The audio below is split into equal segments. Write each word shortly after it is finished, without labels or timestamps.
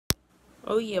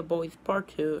Oh yeah, boys, part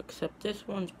 2, except this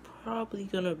one's probably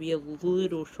gonna be a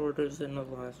little shorter than the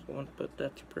last one, but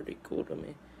that's pretty cool to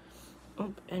me.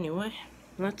 Oh, anyway,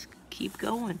 let's keep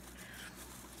going.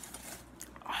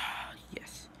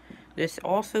 Yes. This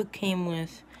also came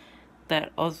with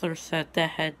that other set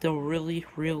that had the really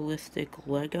realistic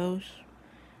Legos.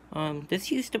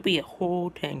 This used to be a whole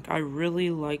tank. I really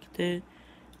liked it.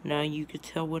 Now you could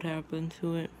tell what happened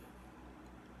to it.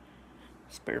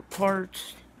 Spare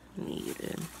parts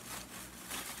needed.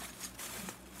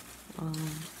 Oh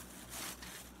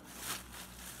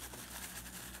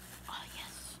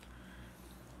yes.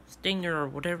 Stinger, or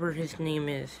whatever his name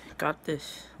is, got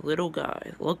this little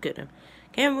guy. Look at him.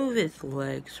 Can't move his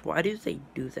legs. Why do they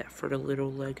do that for the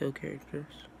little Lego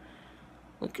characters?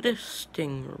 Look at this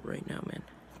Stinger right now, man.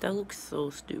 That looks so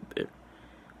stupid.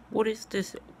 What is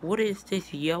this? What is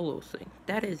this yellow thing?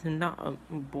 That is not a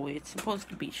boy. It's supposed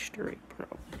to be straight,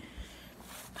 probably.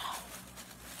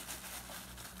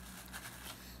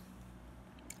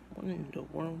 What in the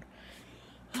world?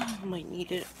 I might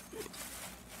need it.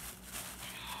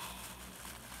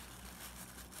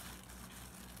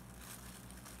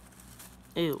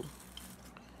 Ew.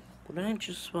 What did I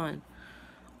just find?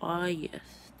 Ah,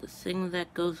 yes. The thing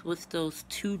that goes with those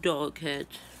 2 dog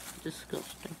heads.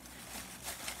 Disgusting.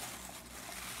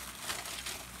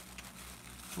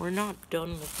 We're not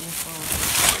done with this.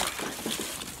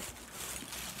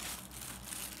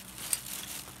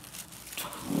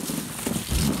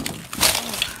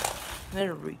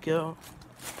 There we go.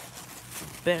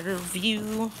 Better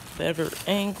view, better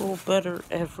angle, better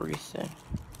everything.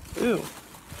 Ooh.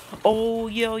 Oh,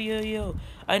 yo.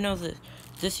 I know this.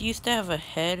 This used to have a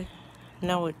head.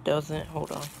 Now it doesn't.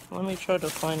 Hold on. Let me try to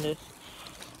find this.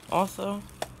 Also,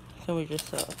 can we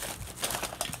just,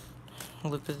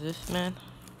 look at this, man.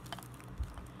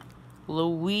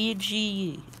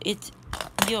 Luigi. It's,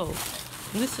 yo,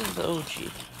 this is the OG.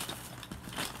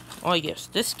 Oh, yes.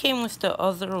 This came with the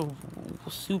other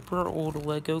super old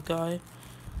Lego guy.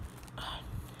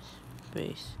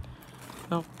 Base.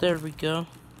 Oh, there we go.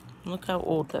 Look how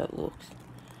old that looks.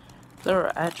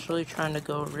 They're actually trying to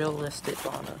go realistic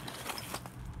on it.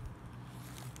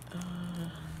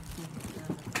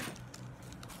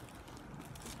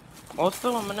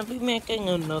 Also, I'm gonna be making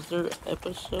another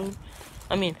episode.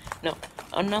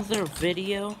 Another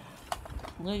video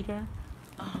later.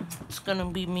 It's gonna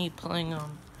be me playing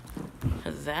on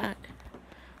that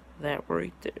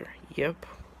right there. Yep,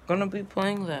 gonna be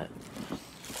playing that.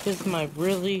 This is my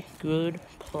really good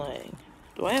playing.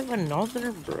 Do I have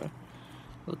another, bro?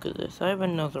 Look at this. I have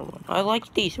another one. I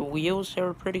like these wheels.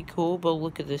 They're pretty cool, but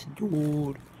look at this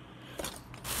dude.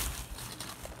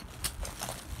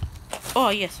 Oh,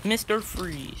 yes, Mr.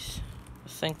 Freeze. I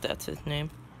think that's his name.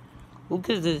 Look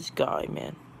at this guy,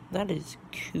 man. That is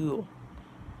cool.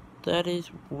 That is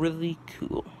really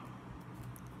cool.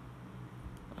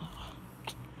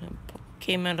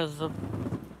 Came out of the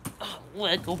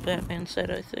Lego Batman set,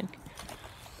 I think.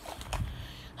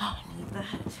 Oh, I need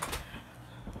that.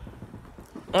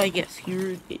 Oh, yes,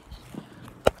 here it is.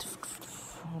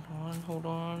 Hold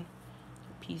on.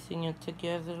 Piecing it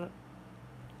together.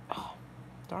 Oh,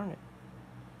 darn it.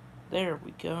 There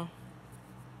we go.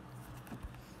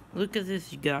 Look at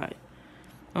this guy.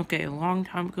 Okay, a long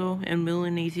time ago in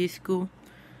Milanese school,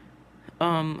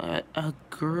 a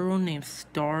girl named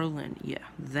Starlin, yeah,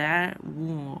 that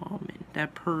woman,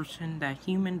 that person, that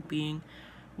human being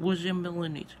was in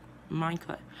Milanese, my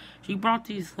class. She brought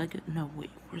these, no,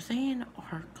 wait, were they in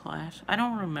art class? I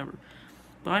don't remember.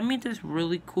 But I met this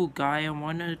really cool guy. I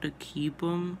wanted to keep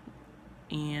him,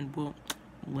 and, well,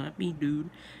 let me, dude.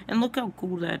 And look how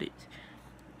cool that is.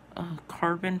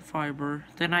 Carbon fiber.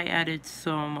 Then I added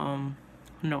some,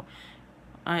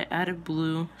 I added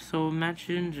blue. So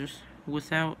imagine just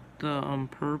without the,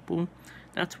 purple.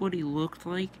 That's what he looked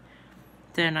like.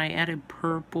 Then I added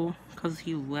purple because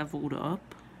he leveled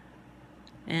up.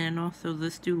 And also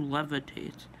this dude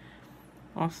levitates.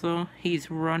 Also,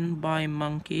 he's run by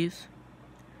monkeys.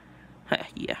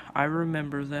 Yeah, I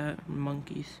remember that.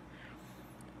 Monkeys.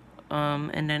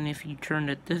 And then if you turn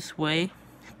it this way,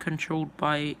 controlled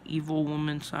by evil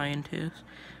woman scientists.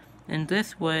 And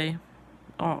this way,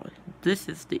 oh, this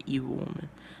is the evil woman.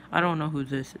 I don't know who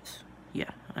this is.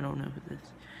 Yeah, I don't know who this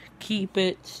is. Keep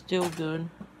it, still good.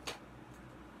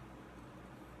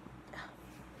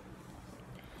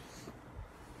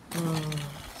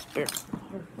 Spare.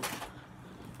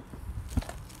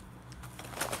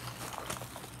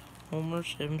 Homer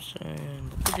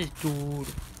Simpson. Look at this dude.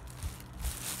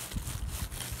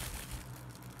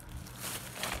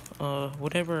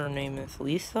 Whatever her name is.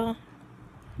 Lisa?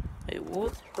 Hey,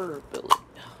 what's her ability?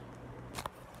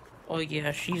 Oh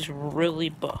yeah, she's really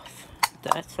buff.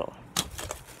 That's all.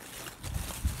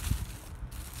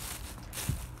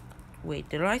 Wait,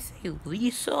 did I say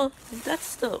Lisa?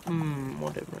 That's the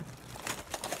whatever.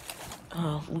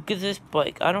 Look at this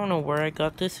bike. I don't know where I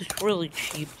got this. It's really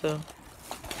cheap though.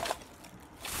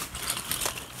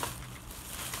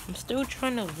 I'm still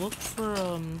trying to look for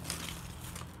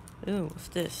ooh, what's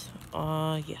this?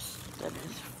 Yes, that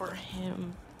is for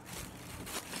him.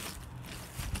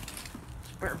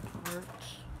 Spare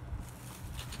parts.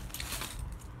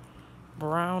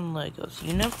 Brown Legos.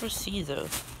 You never see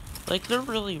those. Like, they're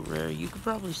really rare. You could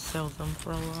probably sell them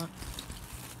for a lot.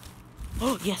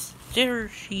 Oh, yes! There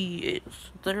she is.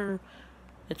 There.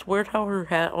 It's weird how her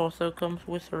hat also comes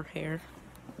with her hair.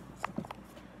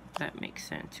 That makes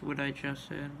sense, what I just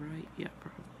said, right? Yeah,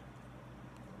 probably.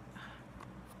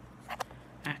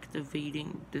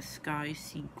 Activating disguise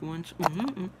sequence.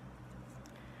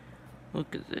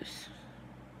 Look at this.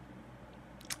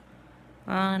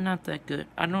 Not that good.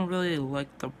 I don't really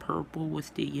like the purple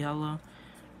with the yellow.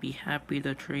 Be happy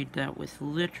to trade that with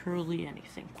literally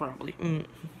anything, probably.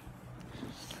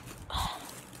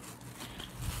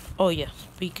 Oh yeah,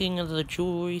 speaking of the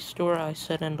jewelry store I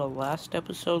said in the last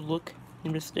episode, look,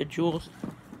 Mr. Jules.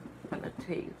 I'm gonna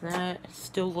take that. It's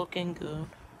still looking good.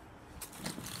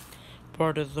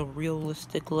 Part of the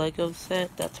realistic Lego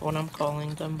set. That's what I'm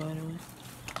calling them, by the way.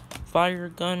 Fire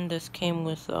gun. This came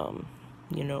with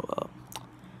you know,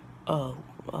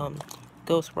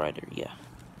 Ghost Rider. Yeah,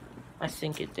 I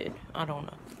think it did. I don't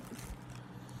know.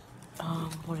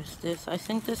 What is this? I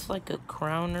think this is like a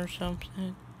crown or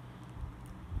something.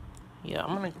 Yeah,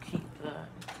 I'm gonna keep that.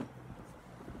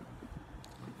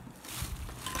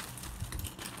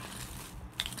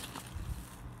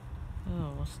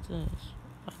 Oh, what's this?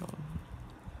 I don't know.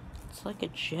 It's like a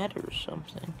jet or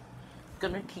something.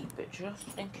 Gonna keep it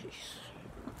just in case.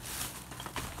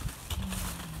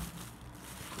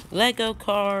 Lego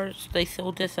cars. They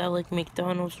sold this at like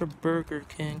McDonald's or Burger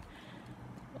King.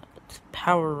 It's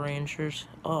Power Rangers.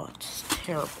 Oh, it's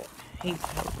terrible. I hate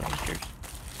Power Rangers.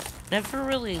 Never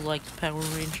really liked Power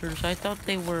Rangers. I thought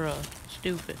they were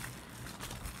stupid.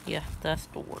 Yeah, that's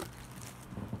the word.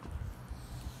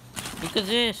 Look at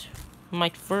this. My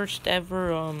first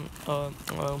ever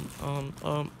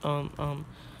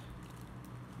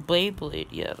Beyblade.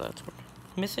 Yeah, that's what.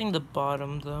 Missing the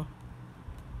bottom though.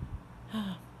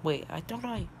 Wait, I thought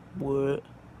I what?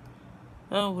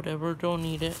 Oh, whatever. Don't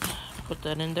need it. Put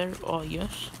that in there. Oh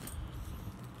yes.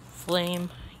 Flame.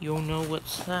 You'll know what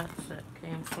that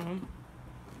came from.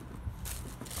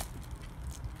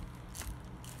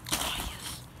 Oh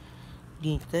yes.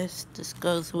 Need this. This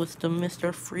goes with the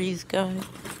Mr. Freeze guy.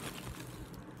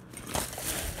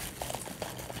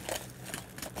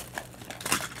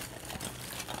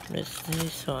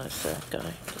 This was that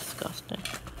guy. Disgusting.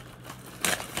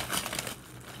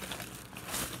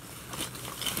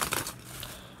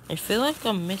 I feel like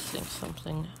I'm missing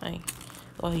something.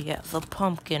 Oh yeah, the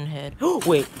pumpkin head. Oh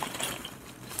wait.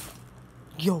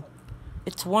 Yo,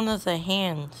 it's one of the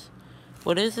hands.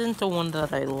 What isn't the one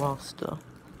that I lost though?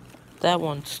 That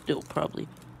one's still probably.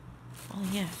 Oh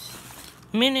yes,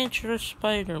 miniature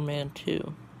Spider-Man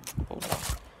too. Hold on.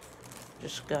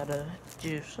 Just gotta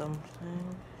do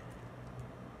something.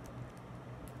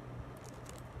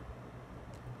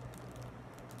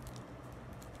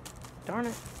 Darn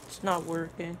it, it's not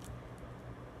working.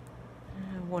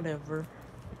 Whatever.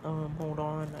 Hold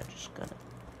on, I just gotta.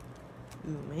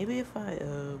 Ooh, maybe if I, wait,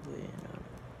 no.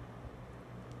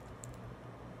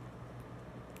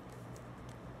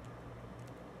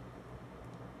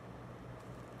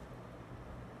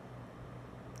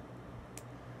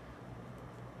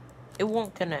 It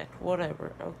won't connect,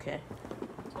 whatever, okay.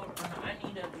 Hold on, I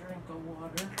need a drink of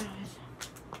water, guys.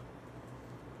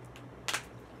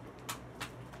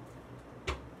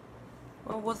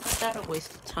 Well, wasn't that a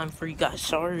waste of time for you guys?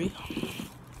 Sorry.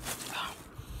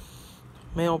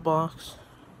 Mailbox.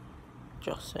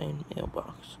 Just saying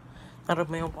mailbox. Not a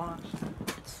mailbox.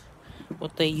 It's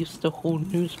what they used to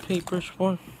hold newspapers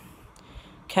for.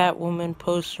 Catwoman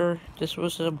poster. This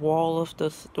was the wall of the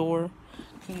store.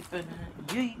 Keeping it.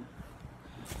 Yeet.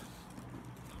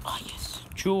 Oh yes.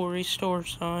 Jewelry store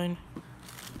sign.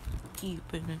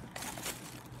 Keeping it.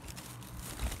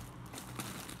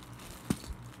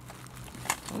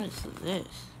 What is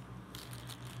this?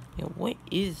 Yeah, what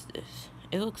is this?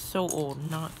 It looks so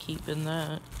old, not keeping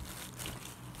that.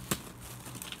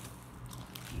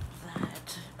 Keep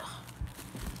that.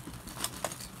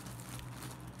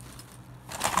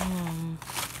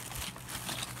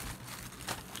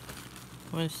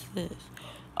 What is this?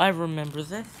 I remember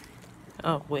this.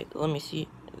 Oh, wait, let me see.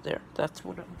 There, that's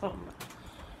what I'm talking about.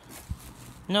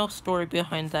 No story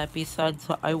behind that besides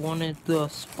I wanted the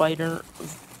spider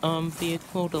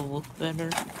vehicle to look better.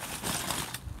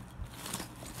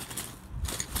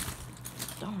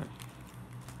 Darn.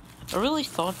 I really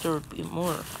thought there would be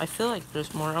more. I feel like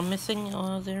there's more. I'm missing,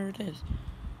 there it is.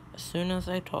 As soon as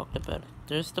I talked about it.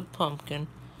 There's the pumpkin.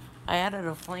 I added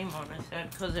a flame on his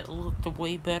head because it looked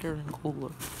way better and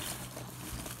cooler.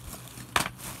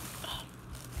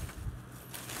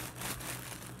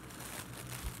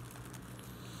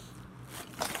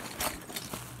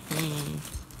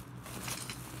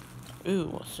 Ooh,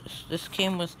 what's this? This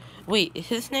came with... Wait,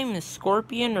 his name is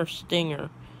Scorpion or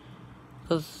Stinger?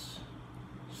 Because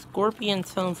Scorpion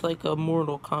sounds like a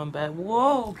Mortal Kombat.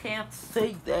 Whoa, can't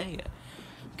say that.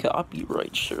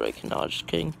 Copyright strike. No, just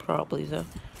kidding. Probably, though.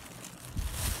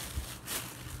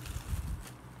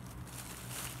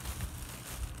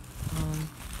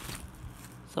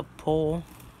 It's a pole.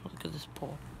 Look at this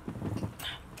pole.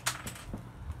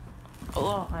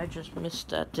 Oh, I just missed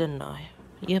that, didn't I?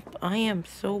 Yep, I am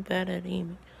so bad at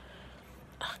aiming.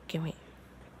 Gimme.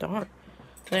 Darn.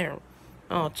 There.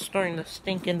 Oh, it's starting to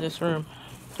stink in this room.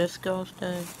 Disco's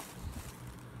dead.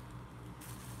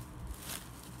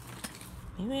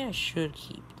 Maybe I should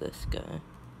keep this guy.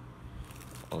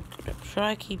 Look at him. Should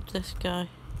I keep this guy?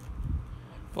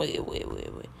 Wait.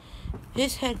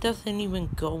 His head doesn't even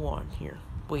go on here.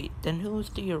 Wait, then who's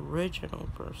the original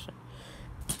person?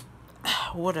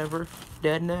 Whatever.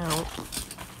 Dead now.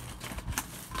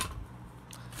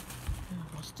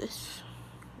 What's this?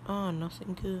 Oh,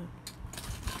 nothing good.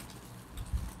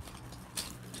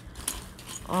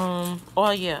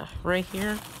 Oh yeah, right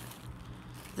here.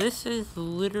 This is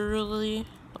literally,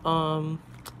 oh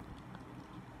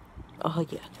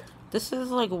yeah. This is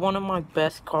like one of my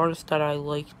best cars that I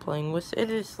like playing with. It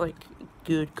is like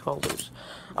good colors.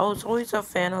 I was always a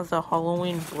fan of the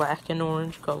Halloween black and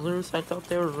orange colors. I thought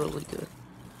they were really good.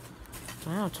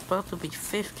 Wow, it's about to be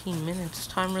 15 minutes.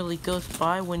 Time really goes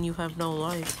by when you have no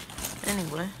life.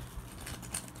 Anyway.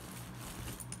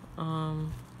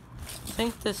 I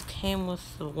think this came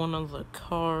with one of the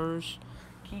cars.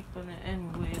 Keeping it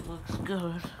anyway, it looks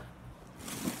good.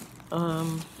 I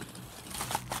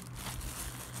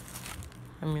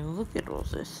mean, look at all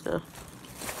this stuff.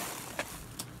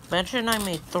 Imagine I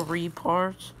made 3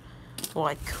 parts. Well,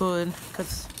 I could,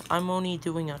 because I'm only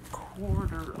doing a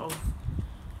quarter of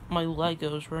my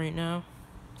Legos right now.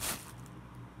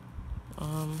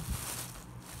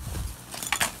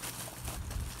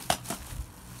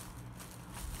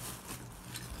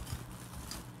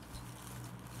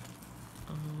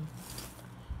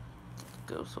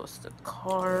 Goes with the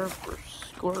car for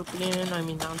Scorpion. I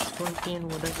mean, not Scorpion,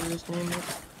 whatever his name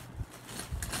is.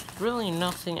 Really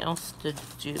nothing else to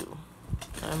do.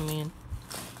 I mean,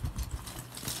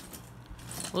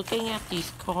 looking at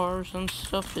these cars and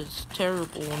stuff is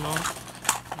terrible and all,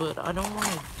 but I don't want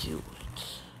to do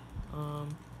it.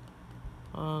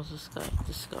 Oh, this guy,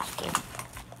 disgusting.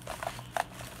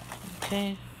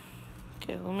 Okay,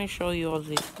 let me show you all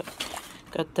these stuff.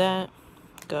 Got that,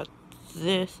 got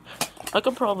this. I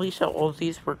could probably sell all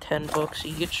these for $10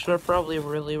 each. They're probably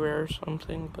really rare or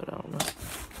something, but I don't know.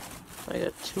 I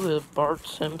got 2 of Bart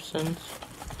Simpsons.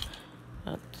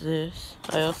 Got this.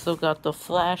 I also got the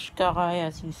Flash guy,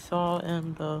 as you saw,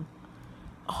 and, oh,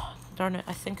 darn it,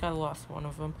 I think I lost one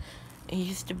of them. He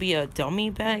used to be a dummy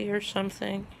bag or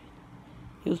something.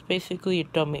 He was basically a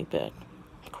dummy bag.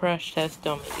 Crash Test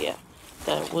Dummy, yeah.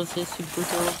 That was his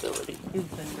superhero ability.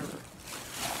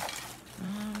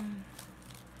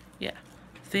 Yeah.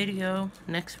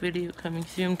 Next video coming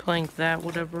soon, playing that,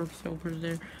 whatever's over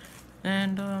there.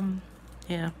 And,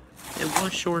 yeah. It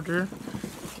was shorter.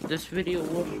 This video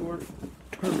was shorter.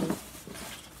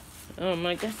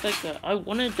 I guess I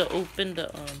wanted to open the,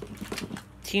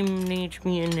 Teenage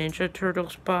Mutant Ninja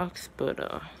Turtles box, but,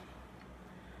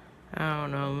 I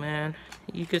don't know, man.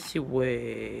 You can see,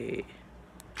 wait.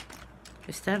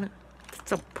 Is that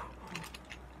that's a...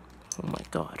 Oh my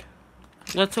god.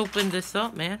 Let's open this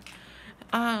up, man.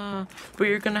 But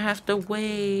you're gonna have to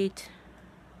wait.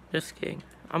 Just kidding.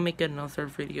 I'll make another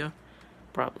video.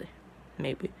 Probably.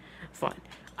 Maybe. Fine.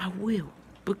 I will.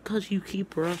 Because you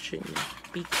keep rushing me.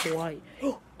 Be quiet.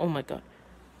 Oh my god.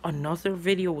 Another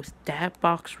video with that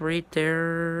box right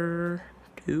there,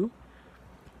 too?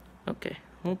 Okay.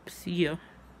 Hope see ya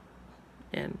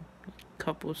in a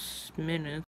couple minutes.